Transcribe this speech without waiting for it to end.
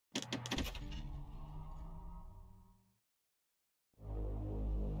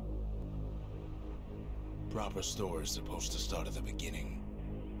Proper story's supposed to start at the beginning.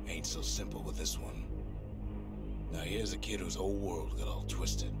 Ain't so simple with this one. Now here's a kid whose whole world got all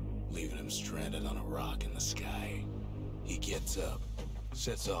twisted, leaving him stranded on a rock in the sky. He gets up,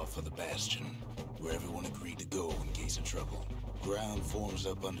 sets off for the Bastion, where everyone agreed to go in case of trouble. Ground forms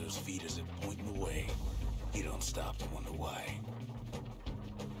up under his feet as if pointing away. He don't stop to wonder why.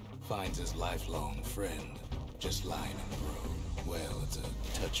 Finds his lifelong friend, just lying in the road. Well, it's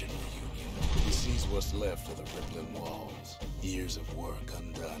a touching reunion. He sees what's left of the rippling walls. Years of work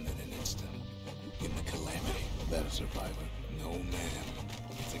undone in an instant. In the calamity, that a survivor? No, man.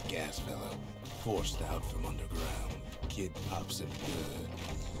 It's a gas fella, forced out from underground. Kid pops him good.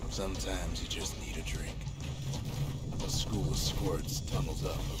 Sometimes you just need a drink. A school of squirts tunnels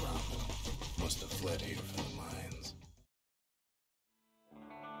up around him. Must have fled here from the mines.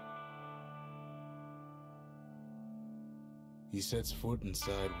 He sets foot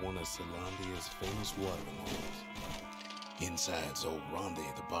inside one of Celandia's famous watering holes. Inside's old Rondi,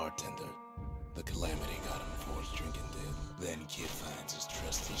 the bartender. The calamity got him before his drinking did. Then Kid finds his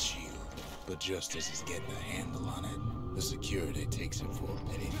trusty shield. But just as he's getting a handle on it, the security takes him for a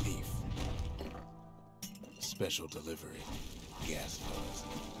petty thief. Special delivery. Gas fellas.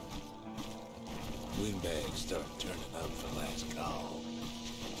 Windbags start turning up for last call.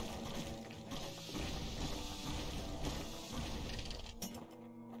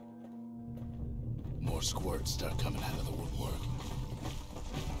 More squirts start coming out of the woodwork.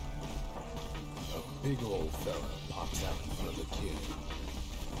 A big old fella pops out in front of the kid.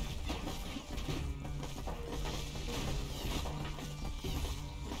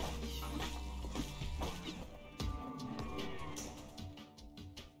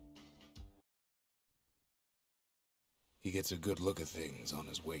 He gets a good look at things on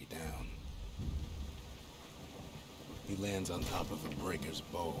his way down. He lands on top of a breaker's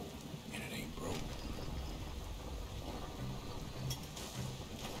bow, and it ain't broke.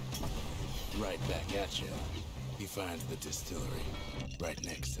 Right back at you, he finds the distillery, right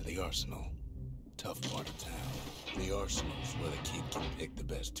next to the arsenal. Tough part of town. The arsenal's where the kid can pick the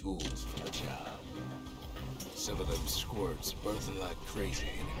best tools for the job. Some of them squirts birthing like crazy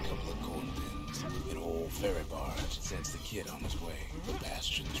in a couple of corn bins. An old ferry barge sends the kid on his way. The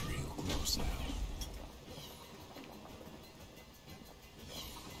Bastion's real close now.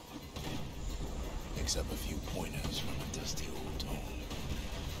 Picks up a few pointers from a dusty old tome.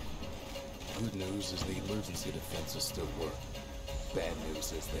 Good news is the emergency defenses still work. Bad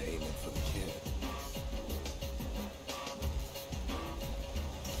news is they're aiming for the kid.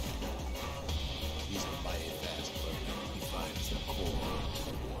 He's a mighty fast learner. He finds the core of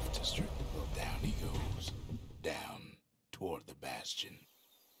the Wharf District. Well, down he goes. Down toward the Bastion.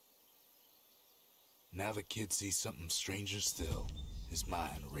 Now the kid sees something stranger still. His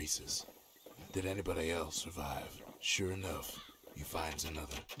mind races. Did anybody else survive? Sure enough, he finds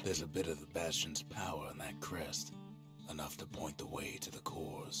another. There's a bit of the Bastion's power in that crest. Enough to point the way to the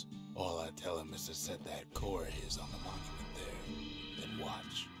cores. All I tell him is to set that core of his on the monument there. Then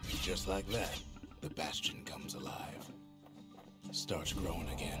watch. Just like that, the Bastion comes alive. Starts growing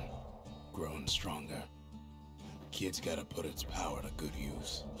again. Growing stronger. Kid's gotta put its power to good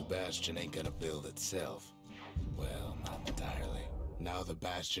use. The Bastion ain't gonna build itself. Well, not entirely. Now the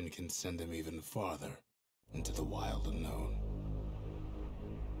Bastion can send him even farther. Into the wild unknown.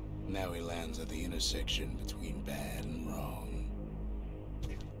 Now he lands at the intersection between bad and wrong.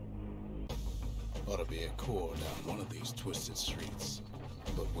 Ought to be a core down one of these twisted streets.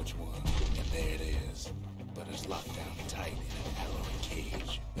 But which one? And there it is. But it's locked down tight in an alloy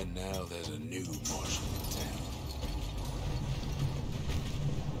cage. And now there's a new marshal in town.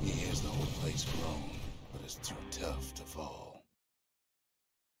 He hears the whole place groan, but it's too tough to fall.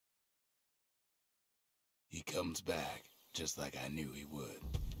 He comes back, just like I knew he would.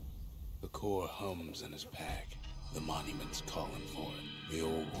 The core hums in his pack. The monument's calling for it. The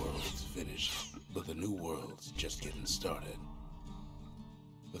old world's finished, but the new world's just getting started.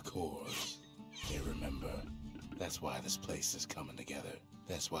 The cores, they remember. That's why this place is coming together.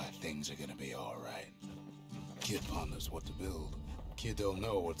 That's why things are gonna be alright. Kid ponders what to build. Kid don't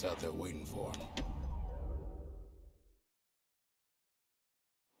know what's out there waiting for him.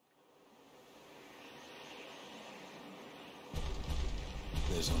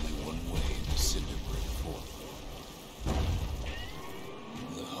 There's only one way to Cinderbrick Fort.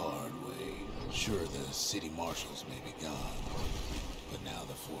 The hard way. Sure, the city marshals may be gone, but now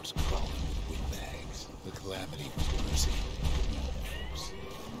the fort's crawling with windbags. The calamity was mercy.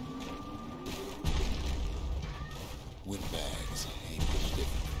 Windbags ain't much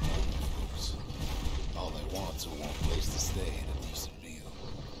different from normal folks. All they want's a warm place to stay and a decent meal.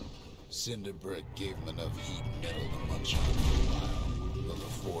 Cinderbrick gave him enough heat and metal to munch on for a while, but the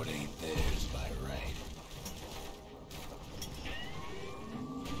fort ain't theirs by right.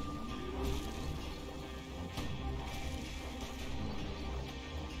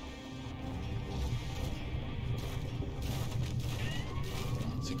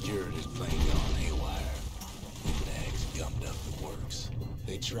 Security's playing gone haywire. The nags gummed up the works.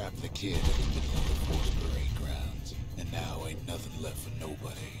 They trapped the kid in the middle of the fort's parade grounds, and now ain't nothing left for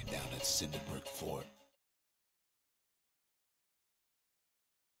nobody down at Cinderbrick Fort.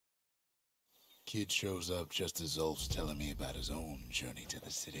 Kid shows up just as Zolf's telling me about his own journey to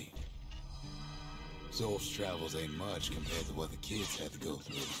the city. Zolf's travels ain't much compared to what the kids had to go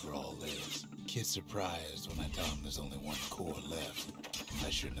through for all this. Kid's surprised when I tell him there's only one core left. I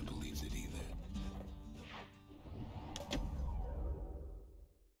shouldn't have believed it either.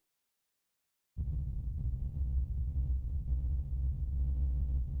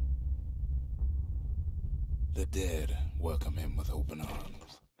 The dead welcome him with open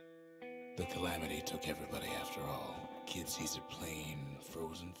arms. The calamity took everybody after all. Kid sees it plain,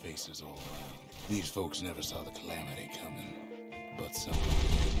 frozen faces all around. These folks never saw the calamity coming, but someone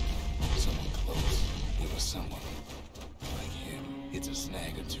did. Someone close. It was someone like him. It's a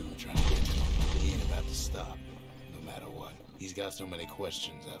snag or two trying to get to him. He ain't about to stop, no matter what. He's got so many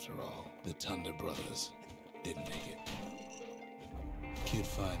questions after all. The Thunder brothers didn't make it. Kid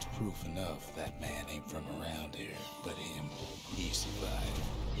finds proof enough that man ain't from around here, but him, he survived.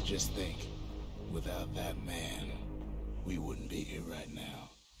 You just think, without that man, we wouldn't be here right now,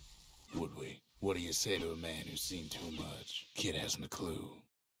 would we? What do you say to a man who's seen too much? Kid hasn't a clue.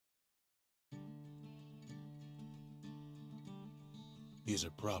 He's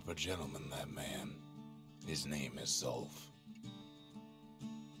a proper gentleman, that man. His name is Zolf.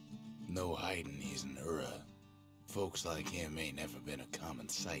 No hiding he's an Ura. Folks like him ain't never been a common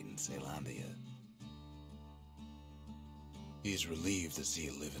sight in Caelondia. He's relieved to see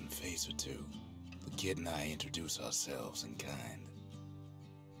a living face or two. The kid and I introduce ourselves in kind.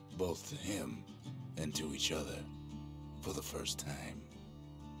 Both to him and to each other for the first time.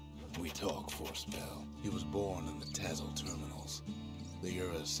 We talk for a spell. He was born in the Tazzle terminals. The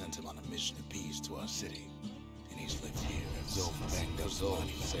Ura sent him on a mission of peace to our city, and he's lived here. Zolf banged up Zolf,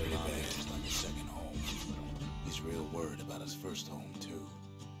 very bad, like a second home. He's real worried about his first home, too.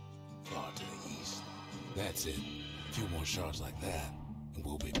 Far to the east. That's it. A few more shards like that, and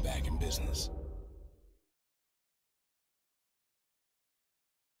we'll be back in business.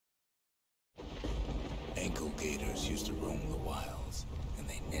 Ankle gators used to roam the wilds, and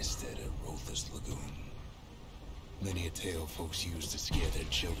they nested at Rothless Lagoon. Many a tale folks used to scare their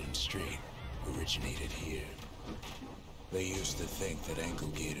children straight originated here. They used to think that ankle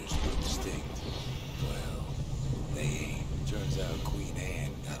gators were extinct. Well, they ain't. Turns out Queen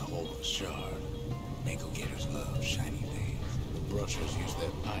Anne got a hold of a shard. Ankle gators love shiny things. The brushers use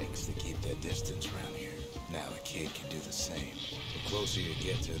their pikes to keep their distance around here. Now the kid can do the same. The closer you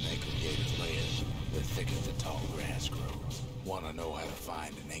get to an ankle gator's lair, the thicker the tall grass grows. Want to know how to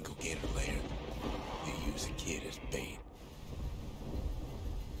find an ankle gator lair? You use a kid as bait.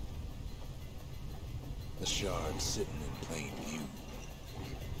 The shard's sitting in plain view.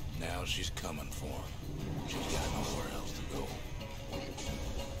 Now she's coming for him. She's got nowhere else to go.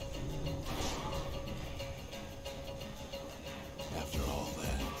 After all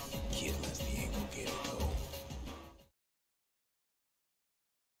that, kid lets the ankle gator go.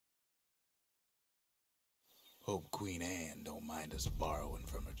 Hope Queen Anne don't mind us borrowing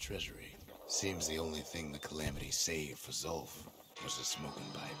from her treasury. Seems the only thing the calamity saved for Zolf was a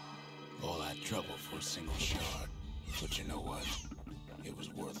smoking pipe. All that trouble for a single shard. But you know what? It was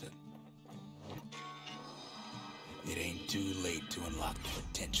worth it. It ain't too late to unlock the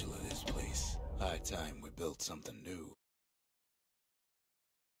potential of this place. High time we built something new.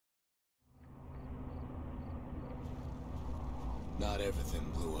 Not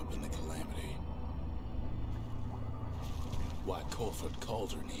everything blew up in the calamity. Why, Colford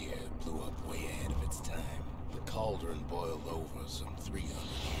Cauldron here blew up way ahead of its time. The cauldron boiled over some 300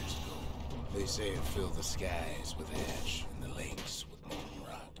 years ago. They say it filled the skies with ash and the lakes with molten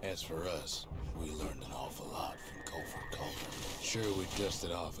rock. As for us, we learned an awful lot from Colford Cauldron. Sure, we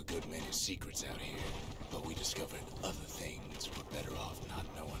dusted off a good many secrets out here, but we discovered other things we're better off not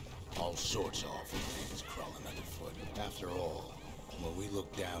knowing. All sorts of awful things crawling underfoot. After all, when we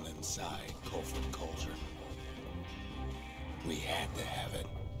looked down inside Colford Cauldron, we had to have it.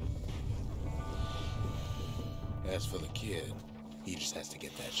 As for the kid, he just has to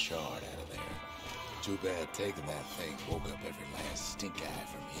get that shard out of there. Too bad taking that thing woke up every last stink eye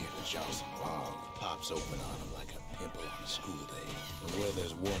from here to jars of fog pops open on him like a pimple on a school day. But where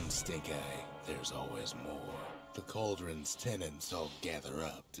there's one stink eye, there's always more. The cauldron's tenants all gather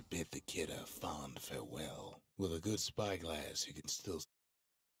up to bid the kid a fond farewell. With a good spyglass, you can still...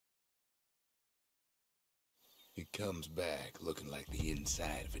 He comes back looking like the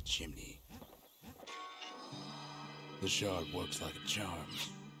inside of a chimney. The shard works like a charm.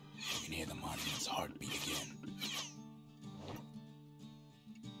 You can hear the monument's heartbeat again.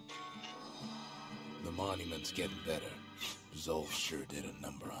 The monument's getting better. Zolf sure did a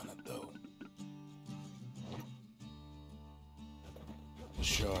number on it, though. The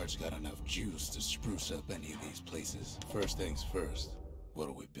shard's got enough juice to spruce up any of these places. First things first, what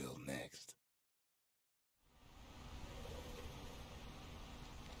do we build next?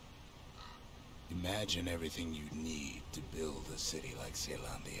 Imagine everything you'd need to build a city like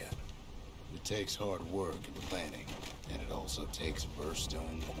Caelondia. It takes hard work and planning, and it also takes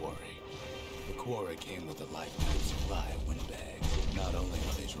Burstone quarry. The quarry came with a lifetime supply of windbags. Not only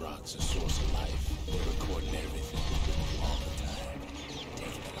are these rocks a source of life, they're recording everything, all the time,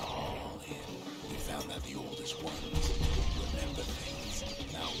 taking it all in. We found that the oldest ones remember things.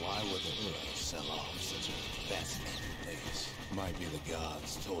 Now why would the Ura sell off such a fascinating place? Might be the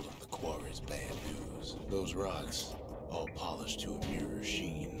gods told them the quarry's bad news. Those rocks, all polished to a mirror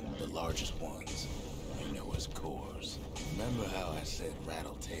sheen, the largest ones we know as cores. Remember how I said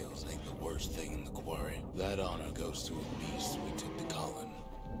rattletails ain't the worst thing in the quarry? That honor goes to a beast we took to Colin.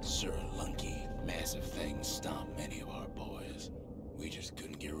 Sir Lunky. Massive things stomped many of our boys. We just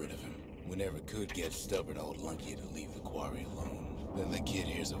couldn't get rid of him. We never could get stubborn old Lunky to leave the quarry alone. Then the kid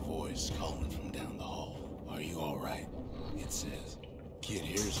hears a voice calling from down the hall. Are you alright? It says. Kid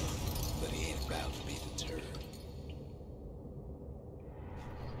hears him, but he ain't about to be deterred.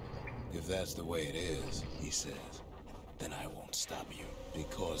 If that's the way it is, he says, then I won't stop you,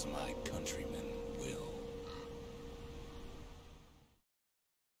 because my countrymen will.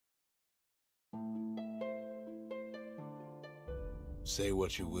 Say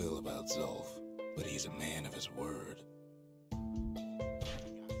what you will about Zolf, but he's a man of his word.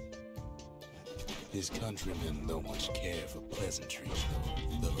 His countrymen don't much care for pleasantries,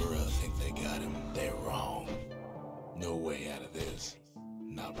 though. The Ura think they got him. They're wrong. No way out of this.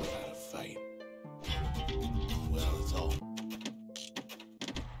 Not without a fight. Well, it's all.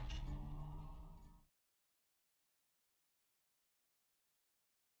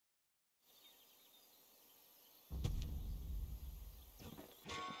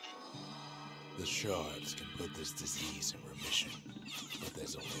 The shards can put this disease in remission, but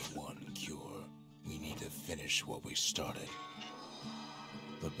there's only one cure. We need to finish what we started.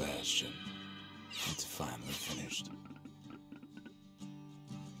 The Bastion. It's finally finished.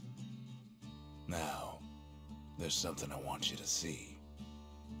 Now, there's something I want you to see.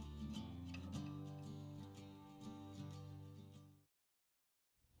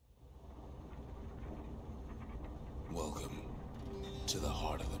 Welcome to the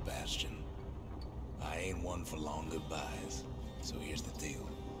heart of the Bastion. I ain't one for long goodbyes, so here's the deal.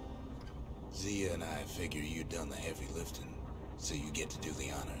 Zia and I figure you done the heavy lifting, so you get to do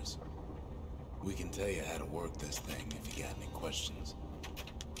the honors. We can tell you how to work this thing if you got any questions.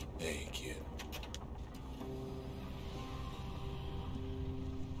 Hey, kid.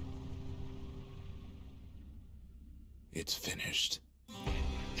 It's finished.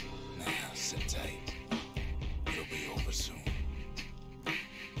 Now, sit tight. It'll be over soon.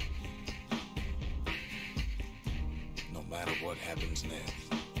 No matter what happens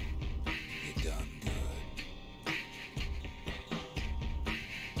next, you're done good.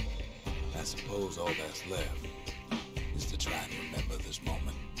 I suppose all that's left is to try and remember this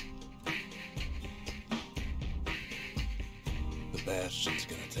moment. The Bastion's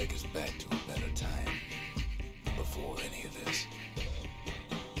gonna take us back to a better time before any of this.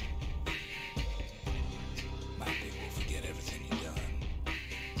 My people forget everything you've done,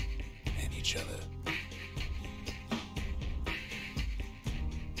 and each other.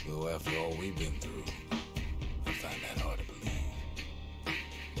 Though after all we've been through, I find that hard to believe.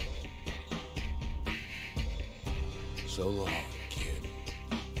 So long, kid.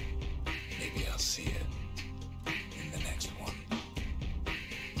 Maybe I'll see you in the next one.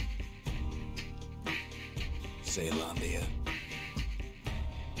 Caelondia.